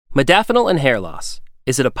Modafinil and hair loss.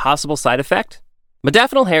 Is it a possible side effect?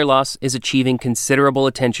 Modafinil hair loss is achieving considerable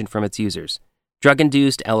attention from its users.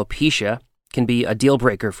 Drug-induced alopecia can be a deal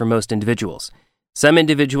breaker for most individuals. Some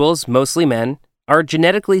individuals, mostly men, are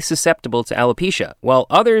genetically susceptible to alopecia, while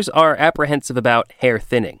others are apprehensive about hair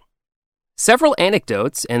thinning. Several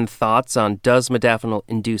anecdotes and thoughts on does modafinil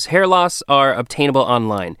induce hair loss are obtainable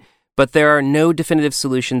online, but there are no definitive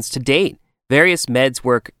solutions to date. Various meds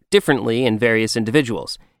work differently in various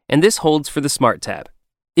individuals, and this holds for the SMART tab.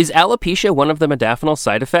 Is alopecia one of the modafinil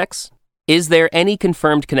side effects? Is there any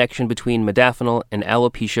confirmed connection between modafinil and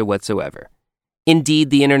alopecia whatsoever? Indeed,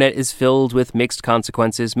 the internet is filled with mixed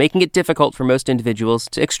consequences, making it difficult for most individuals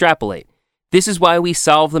to extrapolate. This is why we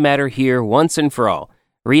solve the matter here once and for all.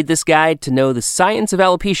 Read this guide to know the science of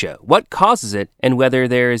alopecia, what causes it, and whether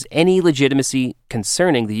there is any legitimacy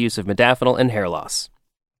concerning the use of modafinil and hair loss.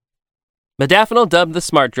 Modafinil, dubbed the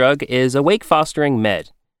SMART drug, is a wake-fostering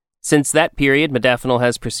med. Since that period, modafinil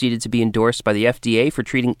has proceeded to be endorsed by the FDA for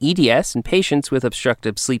treating EDS in patients with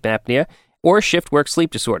obstructive sleep apnea or shift work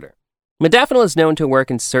sleep disorder. Modafinil is known to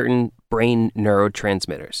work in certain brain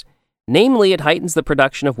neurotransmitters. Namely, it heightens the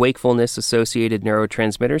production of wakefulness-associated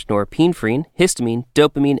neurotransmitters norepinephrine, histamine,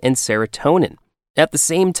 dopamine, and serotonin. At the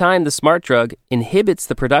same time, the SMART drug inhibits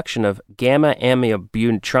the production of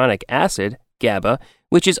gamma-aminobutyric acid, GABA,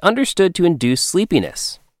 which is understood to induce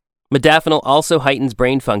sleepiness. Modafinil also heightens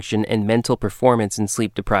brain function and mental performance in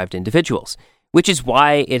sleep-deprived individuals, which is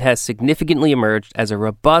why it has significantly emerged as a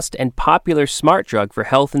robust and popular SMART drug for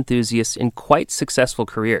health enthusiasts in quite successful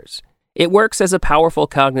careers. It works as a powerful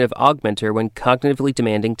cognitive augmenter when cognitively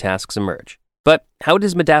demanding tasks emerge. But how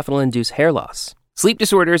does modafinil induce hair loss? Sleep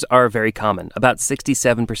disorders are very common. About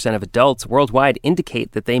 67% of adults worldwide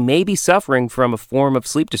indicate that they may be suffering from a form of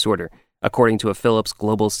sleep disorder, according to a Philips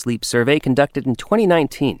Global Sleep Survey conducted in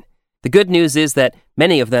 2019. The good news is that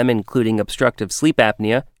many of them, including obstructive sleep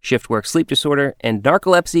apnea, shift work sleep disorder, and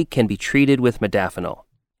narcolepsy, can be treated with modafinil.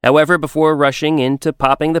 However, before rushing into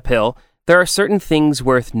popping the pill, there are certain things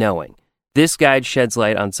worth knowing. This guide sheds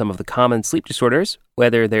light on some of the common sleep disorders,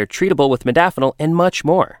 whether they're treatable with modafinil, and much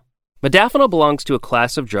more. Modafinil belongs to a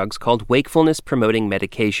class of drugs called wakefulness-promoting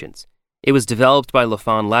medications. It was developed by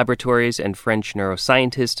Lafon Laboratories and French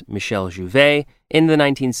neuroscientist Michel Jouvet in the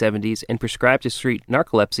 1970s and prescribed to treat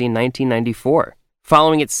narcolepsy in 1994.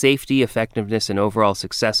 Following its safety, effectiveness, and overall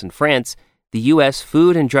success in France, the U.S.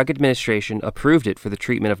 Food and Drug Administration approved it for the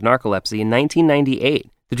treatment of narcolepsy in 1998.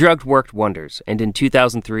 The drug worked wonders, and in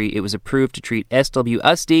 2003 it was approved to treat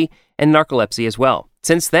SWSD and narcolepsy as well.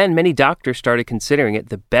 Since then, many doctors started considering it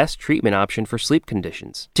the best treatment option for sleep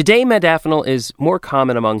conditions. Today, modafinil is more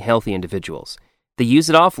common among healthy individuals. They use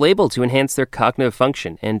it off-label to enhance their cognitive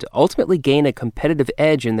function and ultimately gain a competitive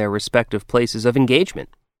edge in their respective places of engagement.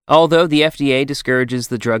 Although the FDA discourages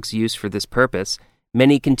the drug's use for this purpose,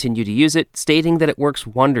 many continue to use it, stating that it works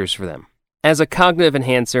wonders for them. As a cognitive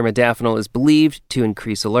enhancer, modafinil is believed to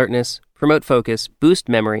increase alertness, promote focus, boost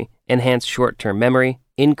memory, enhance short-term memory,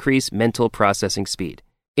 increase mental processing speed.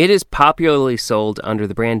 It is popularly sold under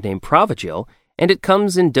the brand name Provigil, and it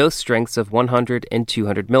comes in dose strengths of 100 and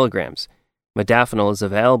 200 milligrams. Modafinil is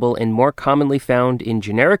available and more commonly found in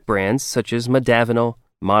generic brands such as Modafinil,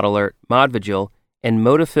 Modalert, Modvigil, and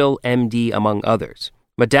Modafinil MD, among others.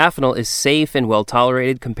 Modafinil is safe and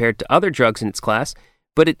well-tolerated compared to other drugs in its class,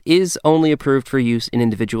 but it is only approved for use in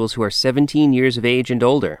individuals who are 17 years of age and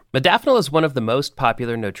older. Modafinil is one of the most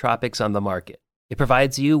popular nootropics on the market. It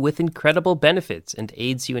provides you with incredible benefits and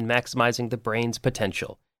aids you in maximizing the brain's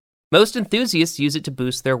potential. Most enthusiasts use it to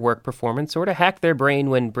boost their work performance or to hack their brain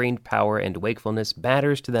when brain power and wakefulness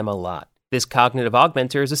matters to them a lot. This cognitive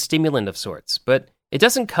augmenter is a stimulant of sorts, but it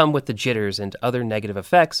doesn't come with the jitters and other negative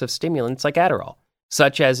effects of stimulants like Adderall,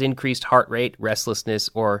 such as increased heart rate, restlessness,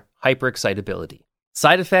 or hyperexcitability.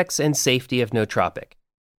 Side effects and safety of nootropic.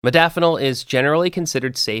 Modafinil is generally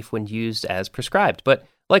considered safe when used as prescribed, but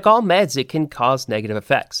like all meds, it can cause negative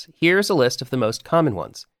effects. Here's a list of the most common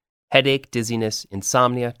ones: headache, dizziness,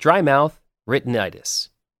 insomnia, dry mouth, retinitis.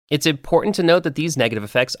 It's important to note that these negative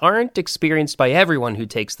effects aren't experienced by everyone who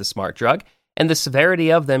takes the SMART drug, and the severity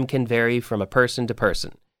of them can vary from a person to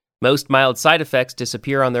person. Most mild side effects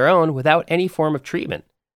disappear on their own without any form of treatment.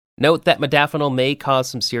 Note that modafinil may cause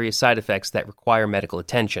some serious side effects that require medical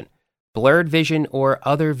attention: blurred vision or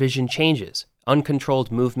other vision changes,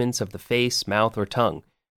 uncontrolled movements of the face, mouth, or tongue,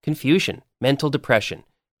 confusion, mental depression,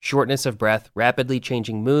 shortness of breath, rapidly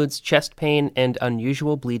changing moods, chest pain, and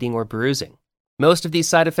unusual bleeding or bruising. Most of these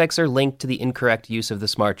side effects are linked to the incorrect use of the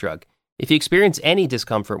SMART drug. If you experience any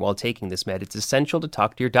discomfort while taking this med, it's essential to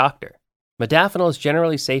talk to your doctor. Modafinil is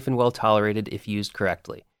generally safe and well tolerated if used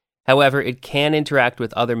correctly. However, it can interact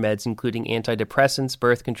with other meds including antidepressants,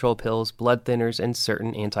 birth control pills, blood thinners, and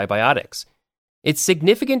certain antibiotics. It's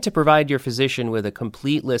significant to provide your physician with a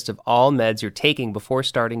complete list of all meds you're taking before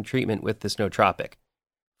starting treatment with this nootropic.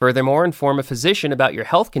 Furthermore, inform a physician about your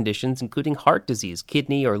health conditions, including heart disease,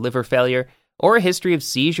 kidney or liver failure, or a history of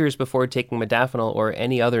seizures before taking modafinil or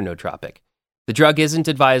any other nootropic. The drug isn't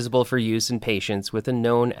advisable for use in patients with a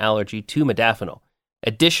known allergy to modafinil.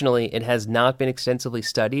 Additionally, it has not been extensively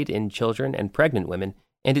studied in children and pregnant women,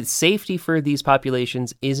 and its safety for these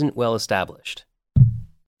populations isn't well established.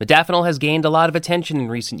 Modafinil has gained a lot of attention in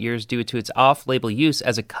recent years due to its off-label use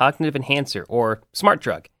as a cognitive enhancer or smart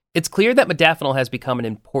drug. It's clear that modafinil has become an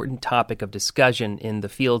important topic of discussion in the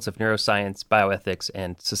fields of neuroscience, bioethics,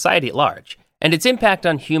 and society at large, and its impact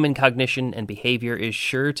on human cognition and behavior is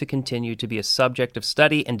sure to continue to be a subject of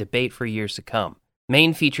study and debate for years to come.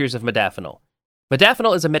 Main features of modafinil.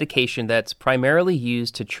 Modafinil is a medication that's primarily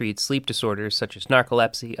used to treat sleep disorders such as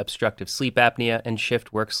narcolepsy, obstructive sleep apnea, and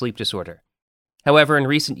shift work sleep disorder. However, in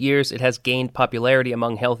recent years, it has gained popularity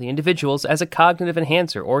among healthy individuals as a cognitive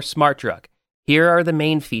enhancer or smart drug. Here are the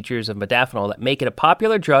main features of modafinil that make it a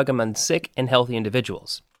popular drug among sick and healthy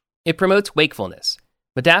individuals. It promotes wakefulness.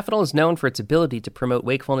 Modafinil is known for its ability to promote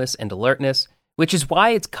wakefulness and alertness, which is why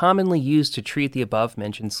it's commonly used to treat the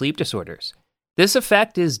above-mentioned sleep disorders. This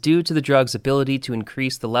effect is due to the drug's ability to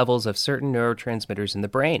increase the levels of certain neurotransmitters in the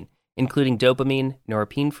brain, including dopamine,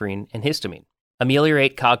 norepinephrine, and histamine.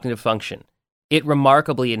 Ameliorate cognitive function. It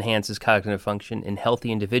remarkably enhances cognitive function in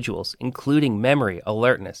healthy individuals, including memory,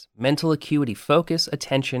 alertness, mental acuity, focus,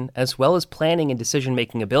 attention, as well as planning and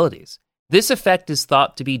decision-making abilities. This effect is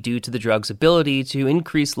thought to be due to the drug's ability to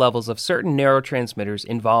increase levels of certain neurotransmitters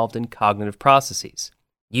involved in cognitive processes.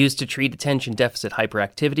 Used to treat attention deficit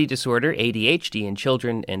hyperactivity disorder, ADHD, in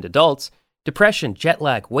children and adults, depression, jet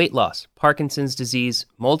lag, weight loss, Parkinson's disease,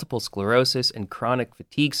 multiple sclerosis, and chronic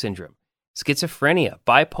fatigue syndrome, schizophrenia,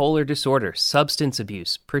 bipolar disorder, substance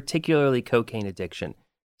abuse, particularly cocaine addiction,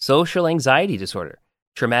 social anxiety disorder,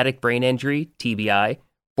 traumatic brain injury, TBI,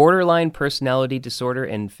 borderline personality disorder,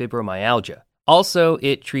 and fibromyalgia. Also,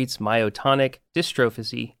 it treats myotonic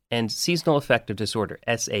dystrophy and seasonal affective disorder,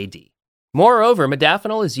 SAD. Moreover,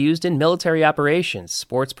 modafinil is used in military operations,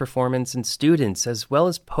 sports performance, and students, as well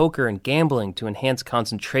as poker and gambling to enhance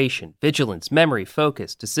concentration, vigilance, memory,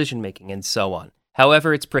 focus, decision-making, and so on.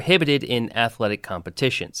 However, it's prohibited in athletic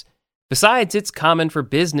competitions. Besides, it's common for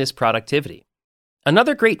business productivity.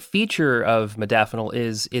 Another great feature of modafinil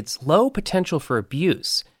is its low potential for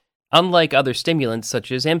abuse. Unlike other stimulants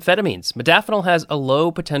such as amphetamines, modafinil has a low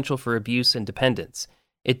potential for abuse and dependence.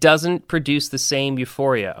 It doesn't produce the same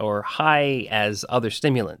euphoria or high as other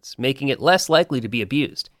stimulants, making it less likely to be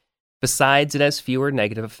abused. Besides, it has fewer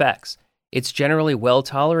negative effects. It's generally well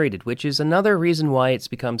tolerated, which is another reason why it's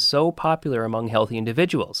become so popular among healthy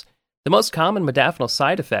individuals. The most common modafinil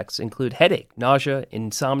side effects include headache, nausea,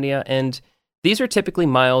 insomnia, and these are typically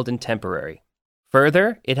mild and temporary.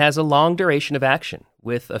 Further, it has a long duration of action,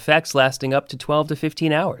 with effects lasting up to 12 to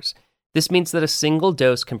 15 hours. This means that a single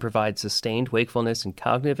dose can provide sustained wakefulness and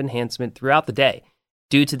cognitive enhancement throughout the day.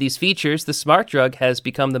 Due to these features, the smart drug has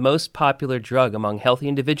become the most popular drug among healthy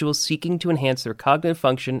individuals seeking to enhance their cognitive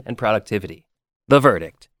function and productivity. The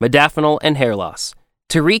verdict: modafinil and hair loss.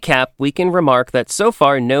 To recap, we can remark that so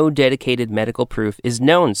far no dedicated medical proof is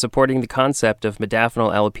known supporting the concept of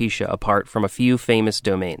modafinil alopecia apart from a few famous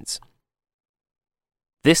domains.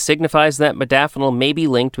 This signifies that modafinil may be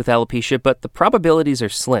linked with alopecia, but the probabilities are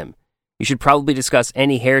slim. You should probably discuss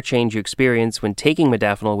any hair change you experience when taking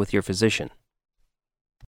modafinil with your physician.